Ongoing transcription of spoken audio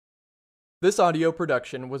This audio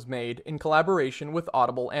production was made in collaboration with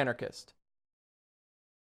Audible Anarchist.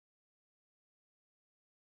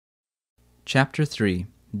 Chapter 3: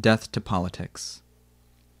 Death to Politics.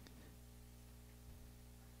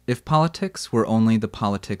 If politics were only the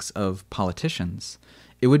politics of politicians,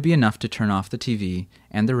 it would be enough to turn off the TV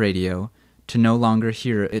and the radio to no longer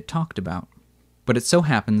hear it talked about. But it so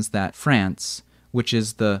happens that France, which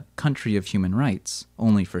is the country of human rights,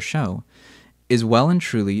 only for show, is well and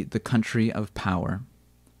truly the country of power.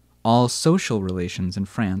 All social relations in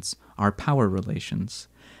France are power relations,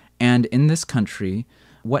 and in this country,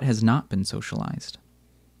 what has not been socialized?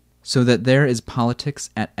 So that there is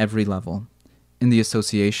politics at every level, in the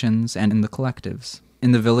associations and in the collectives,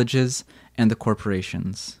 in the villages and the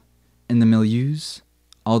corporations, in the milieus,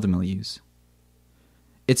 all the milieus.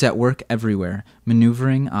 It's at work everywhere,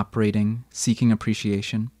 maneuvering, operating, seeking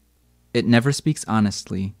appreciation. It never speaks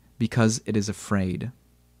honestly because it is afraid.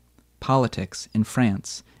 Politics, in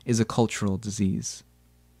France, is a cultural disease.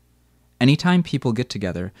 Anytime people get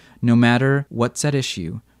together, no matter what's at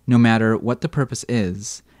issue, no matter what the purpose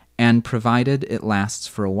is, and provided it lasts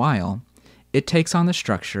for a while, it takes on the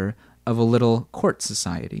structure of a little court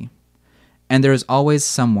society. And there is always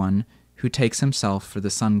someone who takes himself for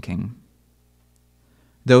the Sun King.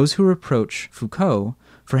 Those who reproach Foucault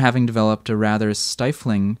for having developed a rather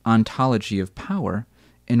stifling ontology of power,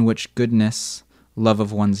 in which goodness, love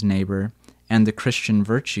of one's neighbor, and the Christian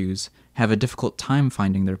virtues have a difficult time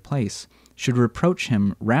finding their place, should reproach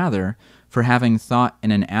him rather for having thought in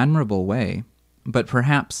an admirable way, but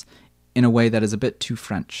perhaps in a way that is a bit too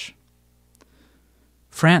French.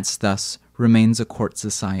 France, thus, remains a court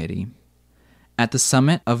society. At the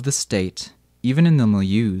summit of the state, even in the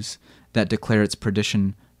milieus that declare its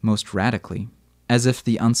perdition most radically, as if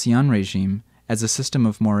the Ancien Regime, as a system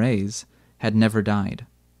of mores, had never died.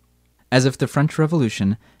 As if the French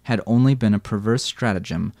Revolution had only been a perverse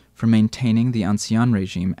stratagem for maintaining the Ancien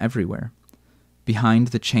Regime everywhere, behind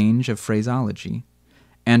the change of phraseology,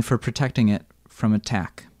 and for protecting it from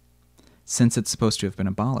attack, since it's supposed to have been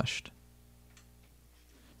abolished.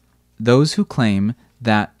 Those who claim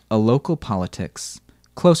that a local politics,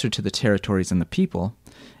 closer to the territories and the people,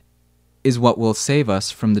 is what will save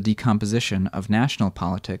us from the decomposition of national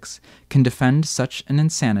politics, can defend such an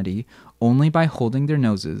insanity only by holding their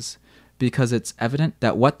noses, because it's evident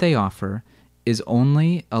that what they offer is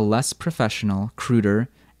only a less professional, cruder,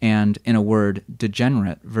 and, in a word,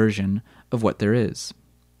 degenerate version of what there is.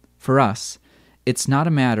 For us, it's not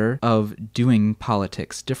a matter of doing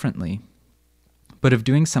politics differently, but of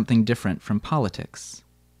doing something different from politics.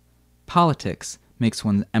 Politics makes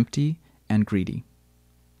one empty and greedy.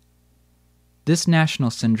 This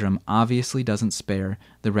national syndrome obviously doesn't spare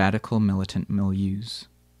the radical militant milieus.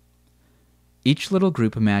 Each little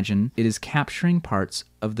group imagine it is capturing parts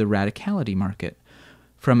of the radicality market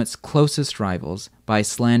from its closest rivals by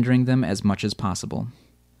slandering them as much as possible.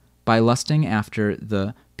 By lusting after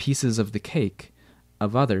the pieces of the cake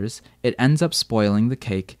of others, it ends up spoiling the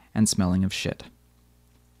cake and smelling of shit.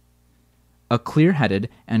 A clear-headed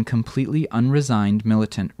and completely unresigned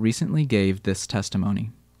militant recently gave this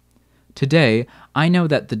testimony. Today, I know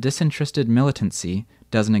that the disinterested militancy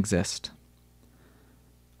doesn't exist.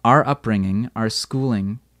 Our upbringing, our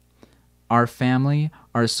schooling, our family,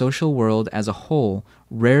 our social world as a whole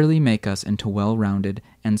rarely make us into well-rounded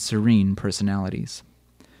and serene personalities.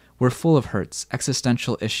 We're full of hurts,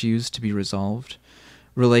 existential issues to be resolved,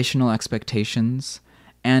 relational expectations,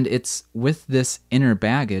 and it's with this inner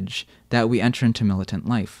baggage that we enter into militant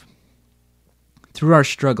life. Through our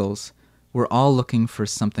struggles, we're all looking for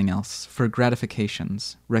something else, for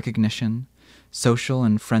gratifications, recognition, social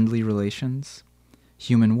and friendly relations,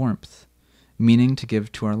 human warmth, meaning to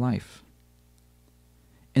give to our life.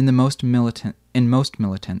 In most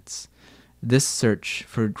militants, this search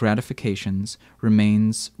for gratifications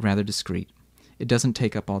remains rather discreet. It doesn't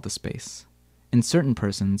take up all the space. In certain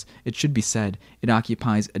persons, it should be said, it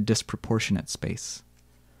occupies a disproportionate space.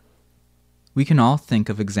 We can all think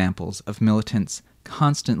of examples of militants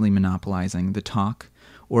constantly monopolizing the talk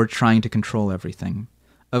or trying to control everything,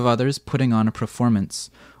 of others putting on a performance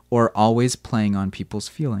or always playing on people's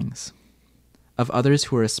feelings, of others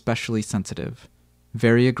who are especially sensitive,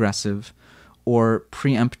 very aggressive, or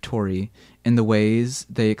peremptory in the ways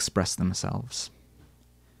they express themselves.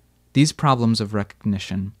 These problems of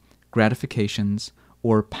recognition, gratifications,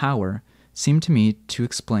 or power seem to me to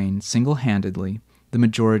explain single-handedly the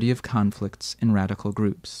majority of conflicts in radical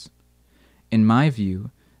groups. In my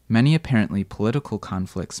view, many apparently political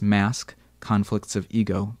conflicts mask conflicts of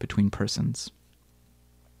ego between persons.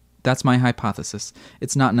 That's my hypothesis.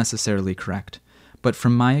 It's not necessarily correct, but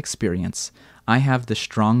from my experience, I have the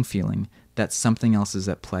strong feeling that something else is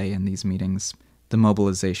at play in these meetings, the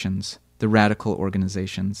mobilizations, the radical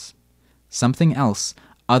organizations. Something else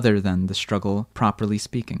other than the struggle properly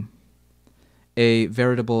speaking. A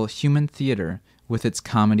veritable human theater with its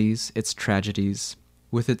comedies, its tragedies,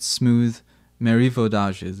 with its smooth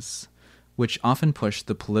marivaudages, which often push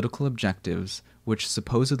the political objectives which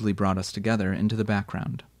supposedly brought us together into the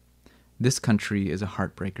background. This country is a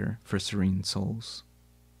heartbreaker for serene souls.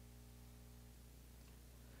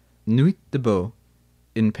 Nuit Debout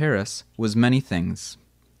in Paris was many things.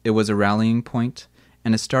 It was a rallying point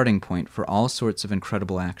and a starting point for all sorts of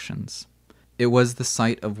incredible actions. It was the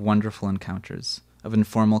site of wonderful encounters, of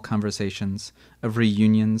informal conversations, of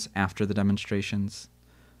reunions after the demonstrations.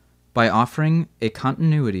 By offering a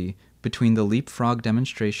continuity between the leapfrog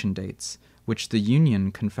demonstration dates, which the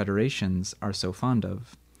Union confederations are so fond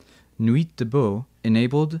of, Nuit Debout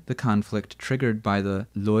enabled the conflict triggered by the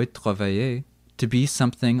Loi Travaillée to be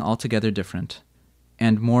something altogether different,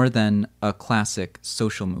 and more than a classic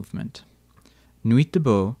social movement. Nuit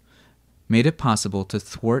Debout made it possible to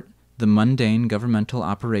thwart the mundane governmental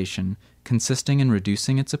operation consisting in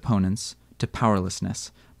reducing its opponents to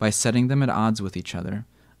powerlessness by setting them at odds with each other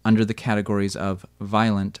under the categories of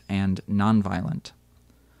violent and nonviolent.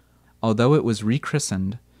 Although it was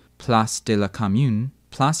rechristened Place de la Commune,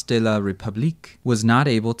 Place de la République was not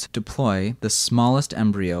able to deploy the smallest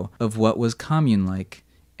embryo of what was commune-like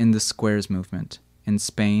in the squares movement in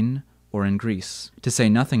Spain or in Greece, to say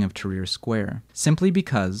nothing of Tahrir Square, simply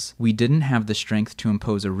because we didn't have the strength to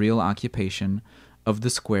impose a real occupation of the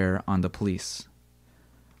square on the police.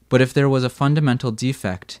 But if there was a fundamental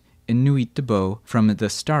defect in Nuit Debout from the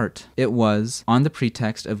start, it was on the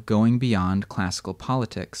pretext of going beyond classical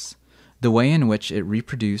politics, the way in which it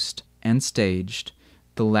reproduced and staged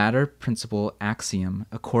the latter principal axiom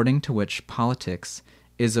according to which politics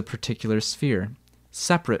is a particular sphere,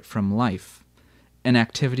 separate from life, an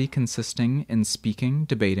activity consisting in speaking,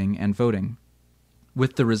 debating, and voting,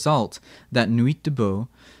 with the result that Nuit Debout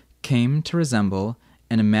came to resemble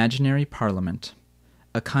an imaginary parliament,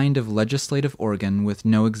 a kind of legislative organ with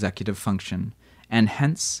no executive function, and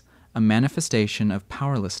hence a manifestation of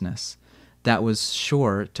powerlessness that was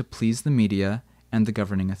sure to please the media and the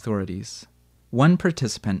governing authorities. One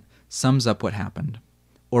participant sums up what happened,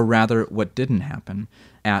 or rather what didn't happen,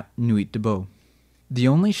 at Nuit Debout. The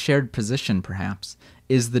only shared position, perhaps,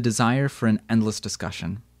 is the desire for an endless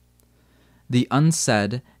discussion. The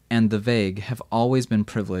unsaid and the vague have always been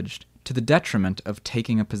privileged, to the detriment of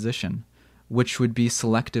taking a position, which would be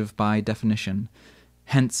selective by definition,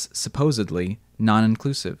 hence supposedly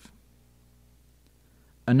non-inclusive.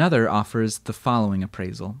 Another offers the following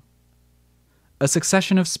appraisal. A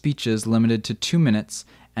succession of speeches limited to 2 minutes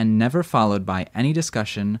and never followed by any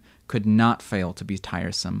discussion could not fail to be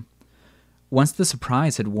tiresome. Once the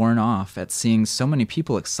surprise had worn off at seeing so many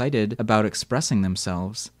people excited about expressing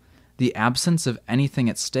themselves, the absence of anything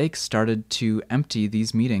at stake started to empty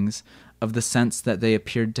these meetings of the sense that they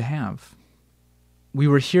appeared to have. We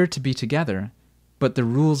were here to be together, but the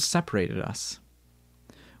rules separated us.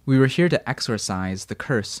 We were here to exorcise the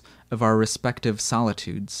curse of our respective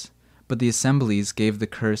solitudes, but the assemblies gave the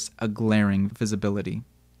curse a glaring visibility.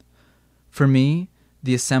 For me,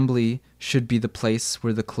 the assembly should be the place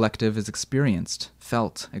where the collective is experienced,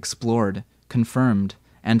 felt, explored, confirmed,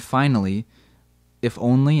 and finally, if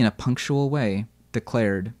only in a punctual way,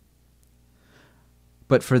 declared.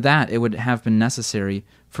 But for that it would have been necessary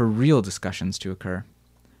for real discussions to occur.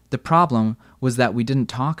 The problem was that we didn't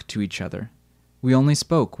talk to each other. We only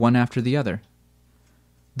spoke one after the other.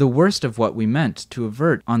 The worst of what we meant to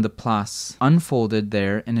avert on the place unfolded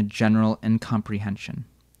there in a general incomprehension.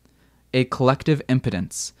 A collective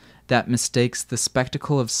impotence that mistakes the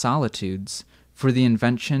spectacle of solitudes for the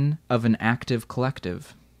invention of an active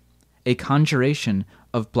collective. A conjuration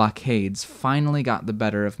of blockades finally got the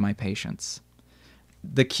better of my patience.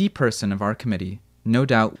 The key person of our committee, no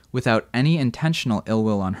doubt without any intentional ill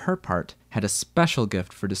will on her part, had a special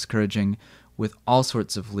gift for discouraging, with all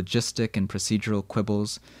sorts of logistic and procedural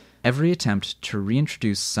quibbles, every attempt to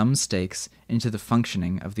reintroduce some stakes into the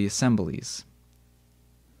functioning of the assemblies.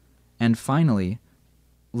 And finally,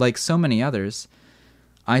 like so many others,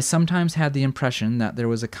 I sometimes had the impression that there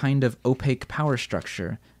was a kind of opaque power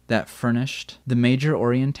structure that furnished the major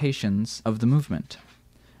orientations of the movement,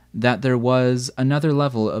 that there was another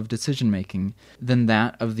level of decision-making than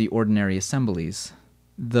that of the ordinary assemblies,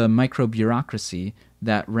 the micro-bureaucracy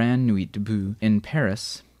that ran Nuit Debout in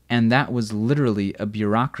Paris, and that was literally a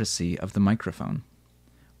bureaucracy of the microphone,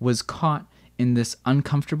 was caught in this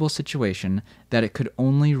uncomfortable situation that it could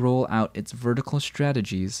only roll out its vertical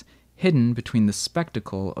strategies hidden between the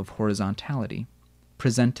spectacle of horizontality,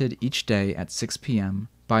 presented each day at 6 p.m.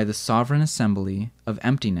 by the sovereign assembly of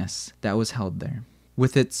emptiness that was held there,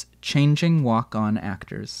 with its changing walk-on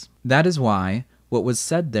actors. That is why what was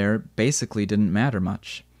said there basically didn't matter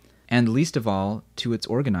much, and least of all to its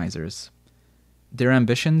organizers. Their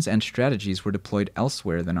ambitions and strategies were deployed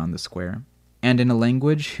elsewhere than on the square, and in a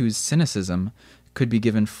language whose cynicism could be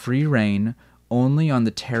given free rein only on the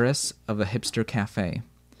terrace of a hipster cafe,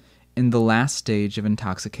 in the last stage of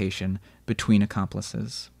intoxication between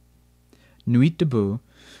accomplices. Nuit Debout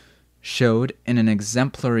showed in an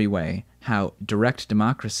exemplary way how direct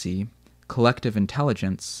democracy, collective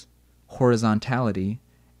intelligence, horizontality,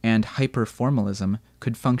 and hyper-formalism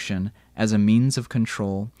could function as a means of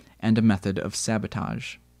control and a method of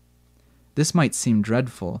sabotage. This might seem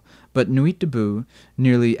dreadful, but Nuit Debout,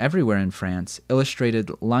 nearly everywhere in France, illustrated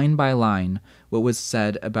line by line what was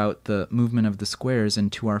said about the movement of the squares in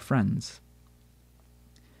To Our Friends,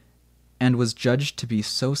 and was judged to be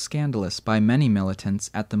so scandalous by many militants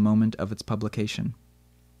at the moment of its publication,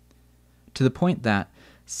 to the point that,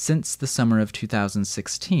 since the summer of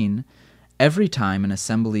 2016, every time an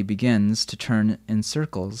assembly begins to turn in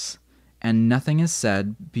circles, and nothing is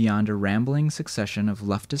said beyond a rambling succession of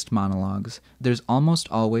leftist monologues, there's almost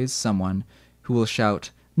always someone who will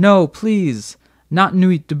shout, "No, please, not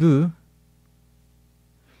Nuit Debout."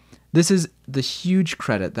 This is the huge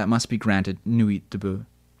credit that must be granted Nuit Debout.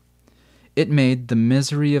 It made the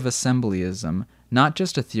misery of assemblyism not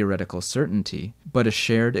just a theoretical certainty, but a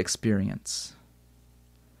shared experience.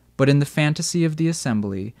 But in the fantasy of the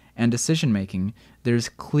assembly and decision-making, there's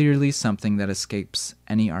clearly something that escapes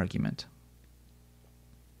any argument.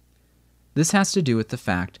 This has to do with the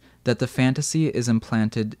fact that the fantasy is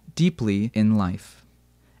implanted deeply in life,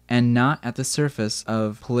 and not at the surface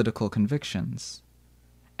of political convictions.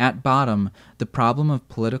 At bottom, the problem of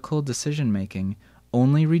political decision-making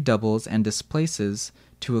only redoubles and displaces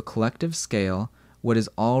to a collective scale what is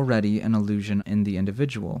already an illusion in the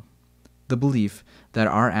individual: the belief that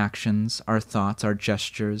our actions, our thoughts, our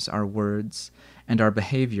gestures, our words, and our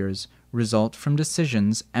behaviors result from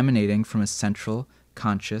decisions emanating from a central,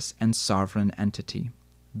 conscious, and sovereign entity,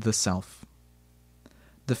 the self.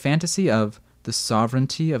 The fantasy of the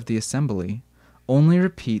sovereignty of the assembly only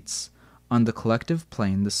repeats on the collective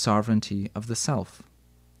plane the sovereignty of the self.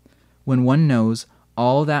 When one knows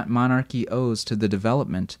all that monarchy owes to the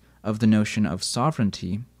development of the notion of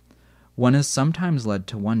sovereignty, one is sometimes led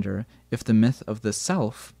to wonder if the myth of the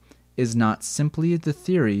self is not simply the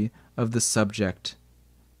theory of the subject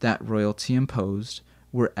that royalty imposed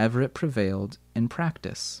wherever it prevailed in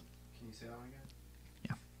practice. Can you say that one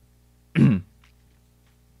again? Yeah.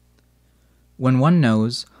 When one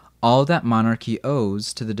knows all that monarchy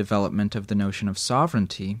owes to the development of the notion of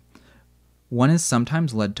sovereignty, one is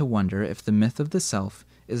sometimes led to wonder if the myth of the self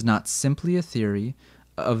is not simply a theory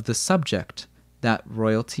of the subject that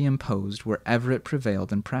royalty imposed wherever it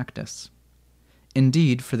prevailed in practice.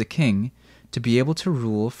 Indeed, for the king to be able to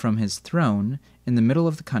rule from his throne in the middle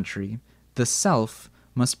of the country, the self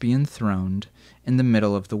must be enthroned in the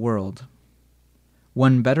middle of the world.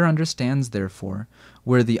 One better understands, therefore,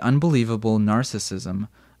 where the unbelievable narcissism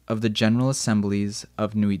of the General Assemblies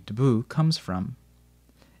of Nuit Debout comes from.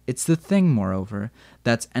 It's the thing, moreover,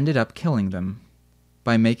 that's ended up killing them,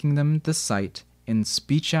 by making them the site, in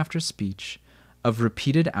speech after speech, of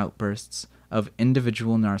repeated outbursts of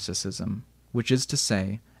individual narcissism, which is to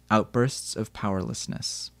say, outbursts of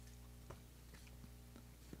powerlessness.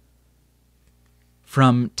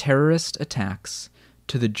 From terrorist attacks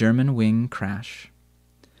to the Germanwing crash,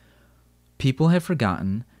 people have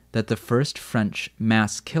forgotten that the first French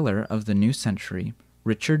mass killer of the new century,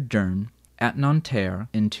 Richard Dern, at Nanterre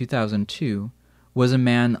in 2002, was a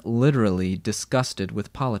man literally disgusted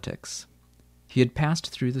with politics. He had passed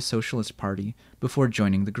through the Socialist Party before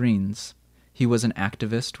joining the Greens. He was an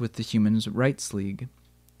activist with the Human Rights League.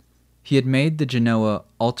 He had made the Genoa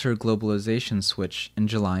alter globalization switch in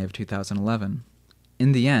July of 2011.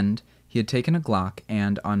 In the end, he had taken a Glock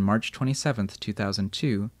and, on March 27,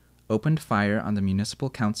 2002, opened fire on the Municipal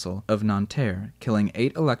Council of Nanterre, killing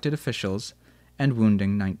 8 elected officials and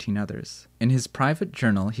wounding 19 others. In his private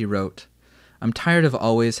journal, he wrote, "I'm tired of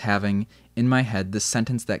always having in my head this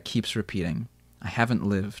sentence that keeps repeating. I haven't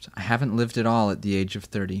lived. I haven't lived at all at the age of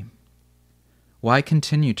 30. Why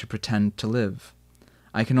continue to pretend to live?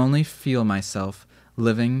 I can only feel myself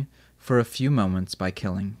living for a few moments by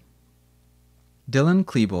killing." Dylan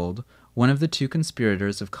Klebold, one of the 2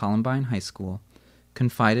 conspirators of Columbine High School,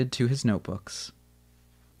 confided to his notebooks,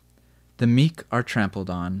 "The meek are trampled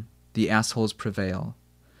on, the assholes prevail,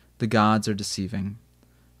 the gods are deceiving.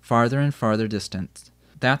 Farther and farther distant,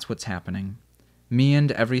 that's what's happening. Me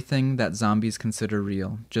and everything that zombies consider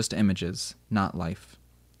real, just images, not life.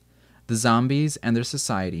 The zombies and their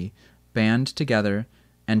society band together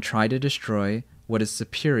and try to destroy what is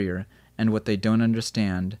superior and what they don't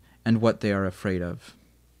understand and what they are afraid of.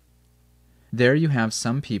 There you have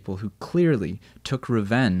some people who clearly took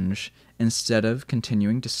revenge instead of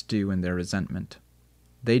continuing to stew in their resentment.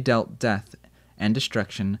 They dealt death and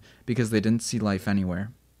destruction because they didn't see life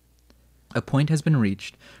anywhere. A point has been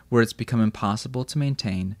reached where it's become impossible to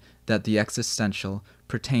maintain that the existential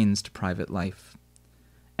pertains to private life.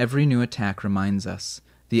 Every new attack reminds us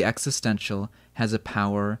the existential has a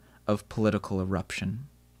power of political eruption.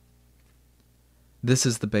 This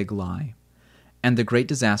is the big lie, and the great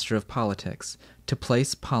disaster of politics, to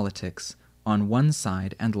place politics on one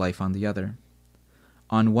side and life on the other.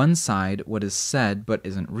 On one side, what is said but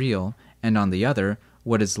isn't real, and on the other,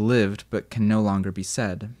 what is lived but can no longer be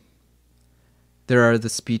said. There are the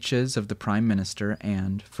speeches of the Prime Minister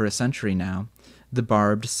and, for a century now, the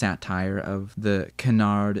barbed satire of the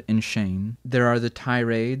canard enchaîné. There are the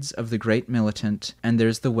tirades of the great militant, and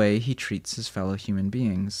there's the way he treats his fellow human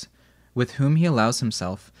beings, with whom he allows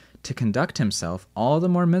himself to conduct himself all the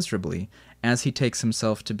more miserably as he takes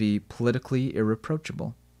himself to be politically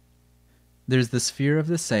irreproachable. There's the sphere of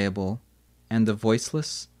the sayable and the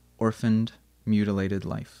voiceless, orphaned, mutilated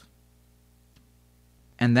life.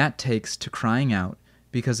 And that takes to crying out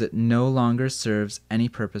because it no longer serves any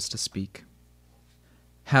purpose to speak.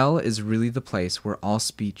 Hell is really the place where all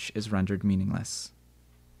speech is rendered meaningless.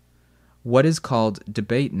 What is called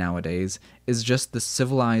debate nowadays is just the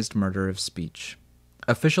civilized murder of speech.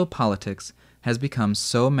 Official politics has become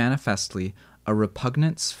so manifestly a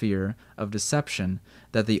repugnant sphere of deception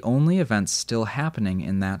that the only events still happening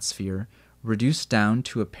in that sphere reduce down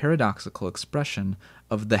to a paradoxical expression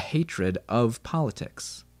of the hatred of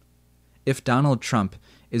politics. If Donald Trump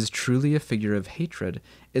is truly a figure of hatred,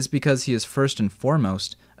 it's because he is first and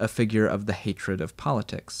foremost a figure of the hatred of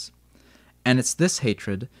politics. And it's this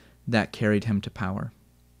hatred that carried him to power.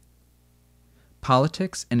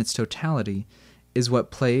 Politics in its totality is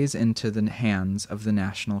what plays into the hands of the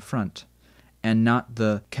National Front, and not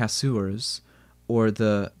the casseurs or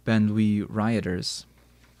the Banlieue rioters.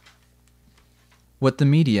 What the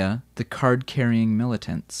media, the card-carrying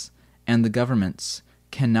militants, and the governments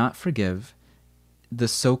cannot forgive the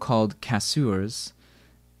so-called casseurs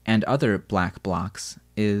and other black blocs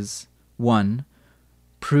is 1.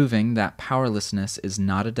 Proving that powerlessness is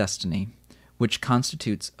not a destiny, which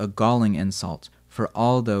constitutes a galling insult for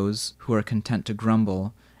all those who are content to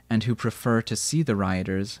grumble and who prefer to see the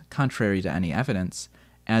rioters, contrary to any evidence,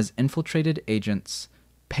 as infiltrated agents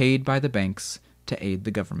paid by the banks to aid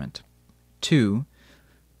the government. 2.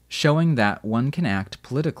 Showing that one can act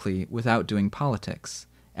politically without doing politics,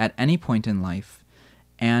 at any point in life,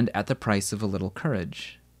 and at the price of a little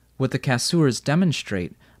courage. What the casseurs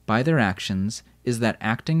demonstrate by their actions is that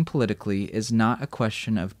acting politically is not a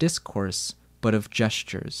question of discourse, but of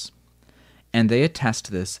gestures. And they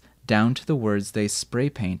attest this down to the words they spray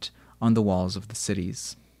paint on the walls of the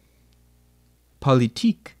cities.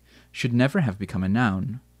 Politique should never have become a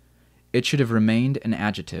noun. It should have remained an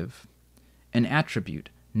adjective, an attribute,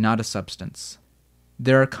 not a substance.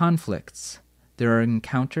 There are conflicts, there are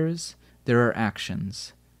encounters, there are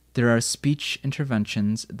actions, there are speech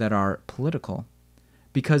interventions that are political,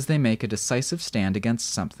 because they make a decisive stand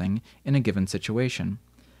against something in a given situation,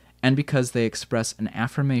 and because they express an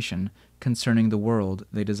affirmation concerning the world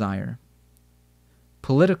they desire.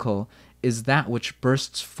 Political is that which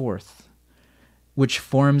bursts forth, which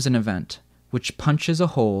forms an event, which punches a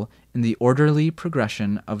hole in the orderly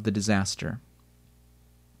progression of the disaster.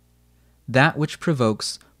 That which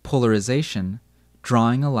provokes polarization,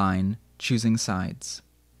 drawing a line, choosing sides.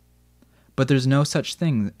 But there's no such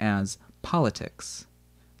thing as politics.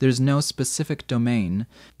 There's no specific domain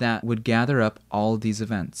that would gather up all these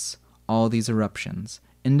events, all these eruptions,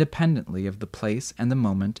 independently of the place and the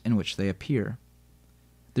moment in which they appear.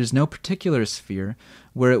 There's no particular sphere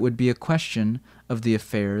where it would be a question of the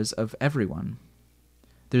affairs of everyone.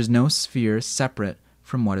 There's no sphere separate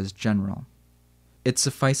from what is general. It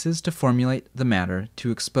suffices to formulate the matter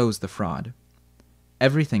to expose the fraud.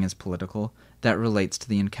 Everything is political that relates to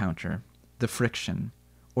the encounter, the friction,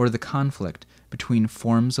 or the conflict between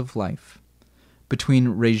forms of life, between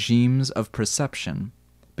regimes of perception,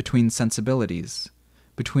 between sensibilities,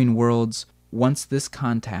 between worlds once this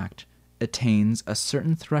contact attains a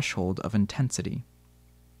certain threshold of intensity.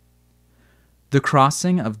 The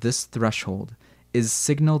crossing of this threshold is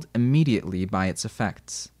signaled immediately by its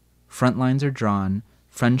effects. Front lines are drawn,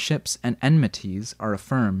 friendships and enmities are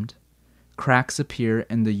affirmed, cracks appear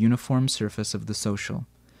in the uniform surface of the social.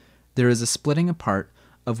 there is a splitting apart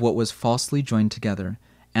of what was falsely joined together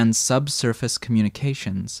and subsurface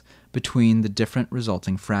communications between the different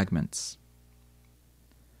resulting fragments.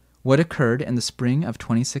 What occurred in the spring of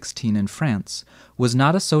 2016 in France was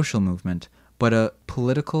not a social movement, but a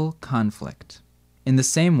political conflict, in the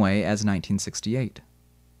same way as 1968.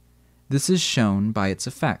 This is shown by its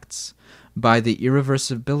effects, by the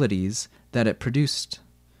irreversibilities that it produced,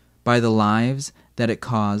 by the lives that it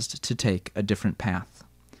caused to take a different path,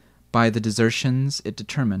 by the desertions it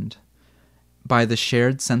determined, by the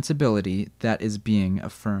shared sensibility that is being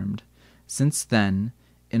affirmed, since then,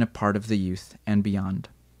 in a part of the youth and beyond.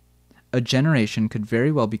 A generation could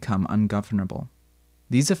very well become ungovernable.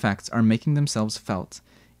 These effects are making themselves felt,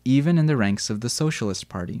 even in the ranks of the Socialist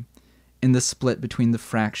Party, in the split between the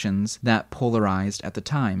fractions that polarized at the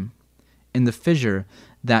time, in the fissure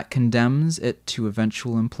that condemns it to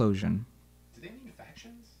eventual implosion. Do they mean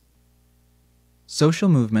factions? Social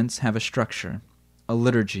movements have a structure, a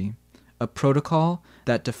liturgy, a protocol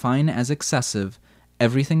that define as excessive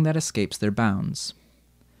everything that escapes their bounds.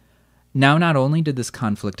 Now, not only did this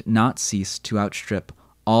conflict not cease to outstrip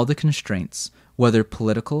all the constraints, whether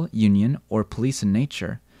political, union, or police in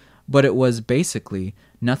nature, but it was basically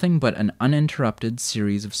nothing but an uninterrupted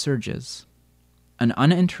series of surges. An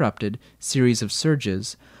uninterrupted series of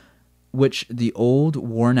surges which the old,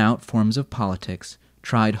 worn-out forms of politics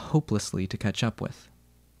tried hopelessly to catch up with.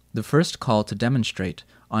 The first call to demonstrate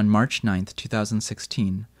on March 9,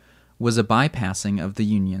 2016, was a bypassing of the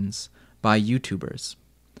unions by YouTubers,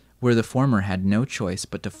 where the former had no choice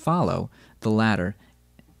but to follow the latter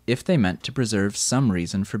if they meant to preserve some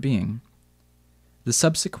reason for being. The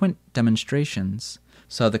subsequent demonstrations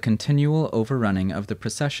saw the continual overrunning of the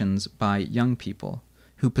processions by young people,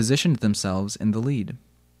 who positioned themselves in the lead.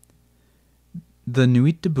 The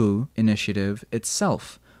Nuit Debout initiative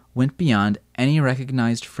itself went beyond any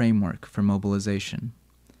recognized framework for mobilization.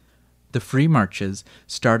 The free marches,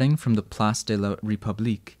 starting from the Place de la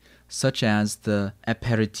République, such as the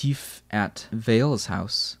apéritif at Vale's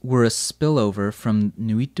house, were a spillover from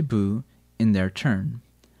Nuit Debout in their turn,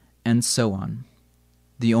 and so on.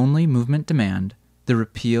 The only movement demand, the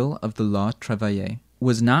repeal of the Loi Travail,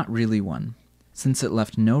 was not really one, since it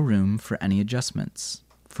left no room for any adjustments,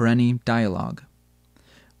 for any dialogue.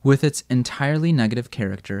 With its entirely negative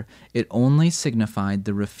character, it only signified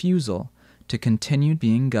the refusal to continue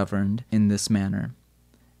being governed in this manner,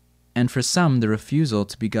 and for some the refusal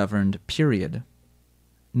to be governed, period.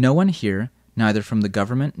 No one here, neither from the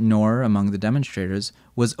government nor among the demonstrators,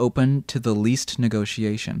 was open to the least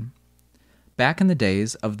negotiation. Back in the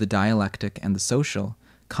days of the dialectic and the social,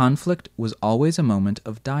 conflict was always a moment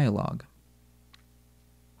of dialogue.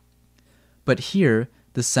 But here,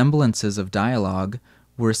 the semblances of dialogue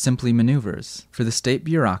were simply maneuvers for the state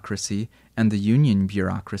bureaucracy and the union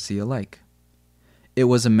bureaucracy alike. It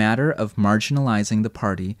was a matter of marginalizing the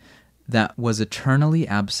party that was eternally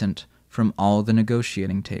absent from all the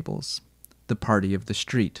negotiating tables, the party of the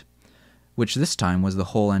street, which this time was the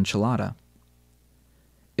whole enchilada.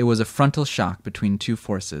 It was a frontal shock between two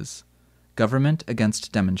forces, government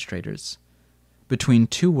against demonstrators, between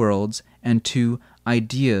two worlds and two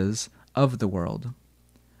ideas of the world.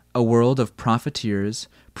 A world of profiteers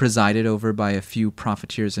presided over by a few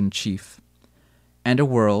profiteers-in-chief, and a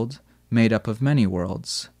world made up of many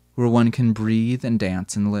worlds, where one can breathe and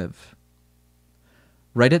dance and live.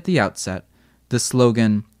 Right at the outset, the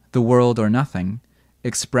slogan, "The world or nothing,"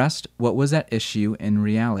 expressed what was at issue in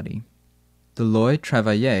reality. The Loi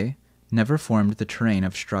Travail never formed the terrain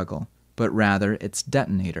of struggle, but rather its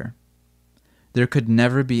detonator. There could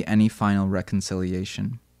never be any final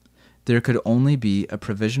reconciliation. There could only be a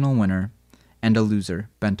provisional winner and a loser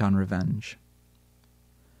bent on revenge.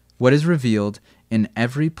 What is revealed in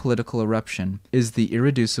every political eruption is the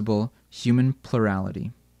irreducible human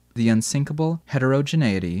plurality, the unsinkable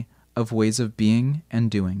heterogeneity of ways of being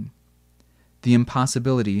and doing, the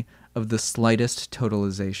impossibility of the slightest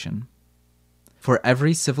totalization. For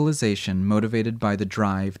every civilization motivated by the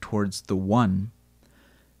drive towards the one,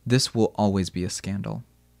 this will always be a scandal.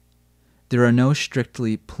 There are no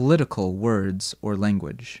strictly political words or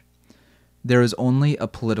language. There is only a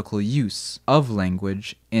political use of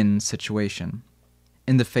language in situation,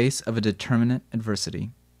 in the face of a determinate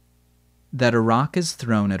adversity. That a rock is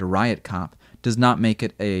thrown at a riot cop does not make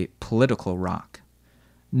it a political rock,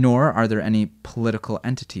 nor are there any political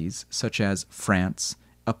entities such as France,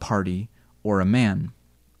 a party, or a man.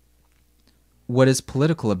 What is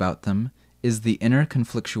political about them is the inner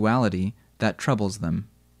conflictuality that troubles them.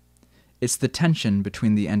 It's the tension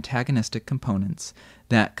between the antagonistic components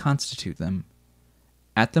that constitute them,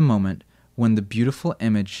 at the moment when the beautiful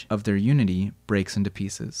image of their unity breaks into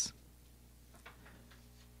pieces.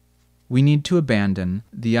 We need to abandon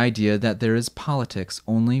the idea that there is politics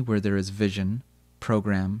only where there is vision,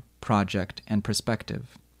 program, project, and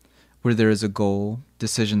perspective, where there is a goal,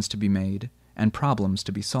 decisions to be made, and problems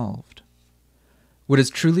to be solved. What is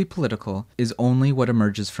truly political is only what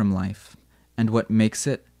emerges from life, and what makes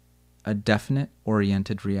it a definite,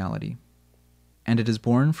 oriented reality. And it is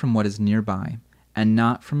born from what is nearby, and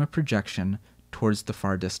not from a projection towards the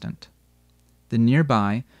far distant. The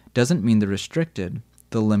nearby doesn't mean the restricted,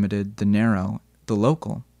 the limited, the narrow, the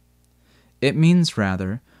local. It means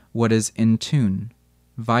rather what is in tune,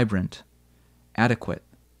 vibrant, adequate,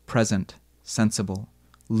 present, sensible,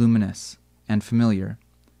 luminous, and familiar.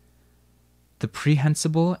 The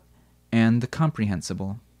prehensible and the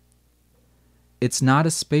comprehensible. It's not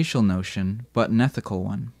a spatial notion, but an ethical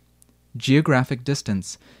one. Geographic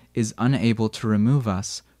distance is unable to remove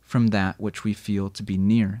us from that which we feel to be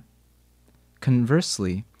near.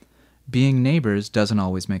 Conversely, being neighbors doesn't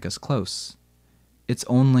always make us close. It's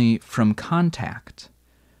only from contact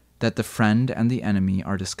that the friend and the enemy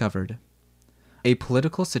are discovered. A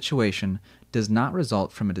political situation does not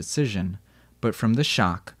result from a decision, but from the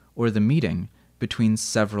shock or the meeting between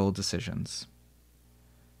several decisions.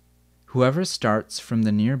 Whoever starts from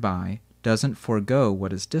the nearby doesn't forego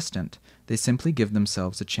what is distant, they simply give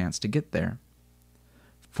themselves a chance to get there.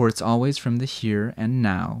 For it's always from the here and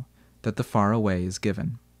now that the far away is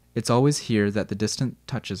given. It's always here that the distant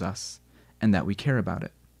touches us, and that we care about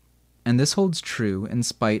it. And this holds true in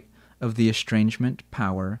spite of the estrangement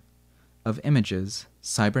power of images,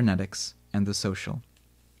 cybernetics, and the social.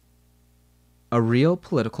 A real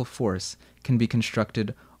political force can be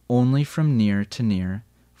constructed only from near to near,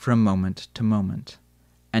 from moment to moment,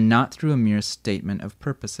 and not through a mere statement of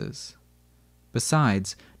purposes.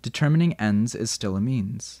 Besides, determining ends is still a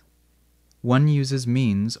means. One uses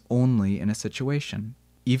means only in a situation.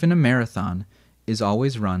 Even a marathon is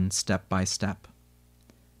always run step by step.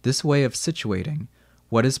 This way of situating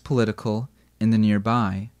what is political in the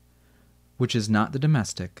nearby, which is not the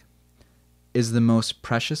domestic, is the most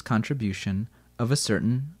precious contribution of a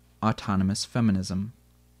certain autonomous feminism.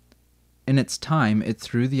 In its time, it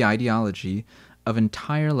threw the ideology of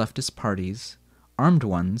entire leftist parties, armed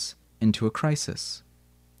ones, into a crisis.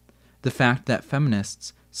 The fact that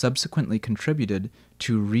feminists subsequently contributed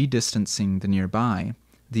to redistancing the nearby,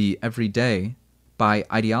 the everyday, by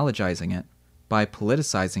ideologizing it, by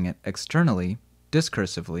politicizing it externally,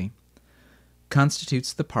 discursively,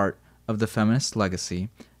 constitutes the part of the feminist legacy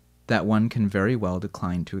that one can very well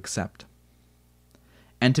decline to accept.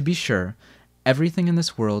 And to be sure, everything in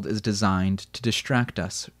this world is designed to distract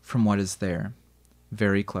us from what is there,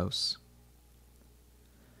 very close.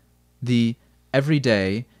 The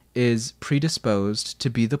everyday is predisposed to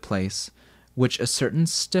be the place which a certain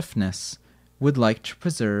stiffness would like to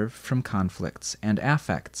preserve from conflicts and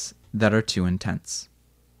affects that are too intense.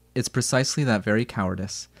 It's precisely that very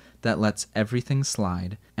cowardice that lets everything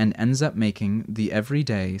slide and ends up making the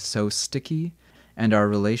everyday so sticky and our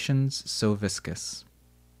relations so viscous.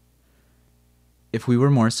 If we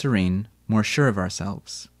were more serene, more sure of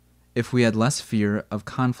ourselves, if we had less fear of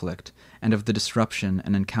conflict and of the disruption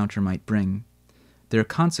an encounter might bring, their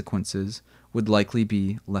consequences would likely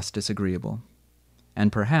be less disagreeable,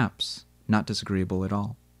 and perhaps not disagreeable at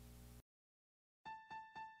all.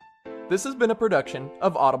 This has been a production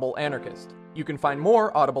of Audible Anarchist. You can find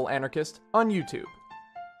more Audible Anarchist on YouTube.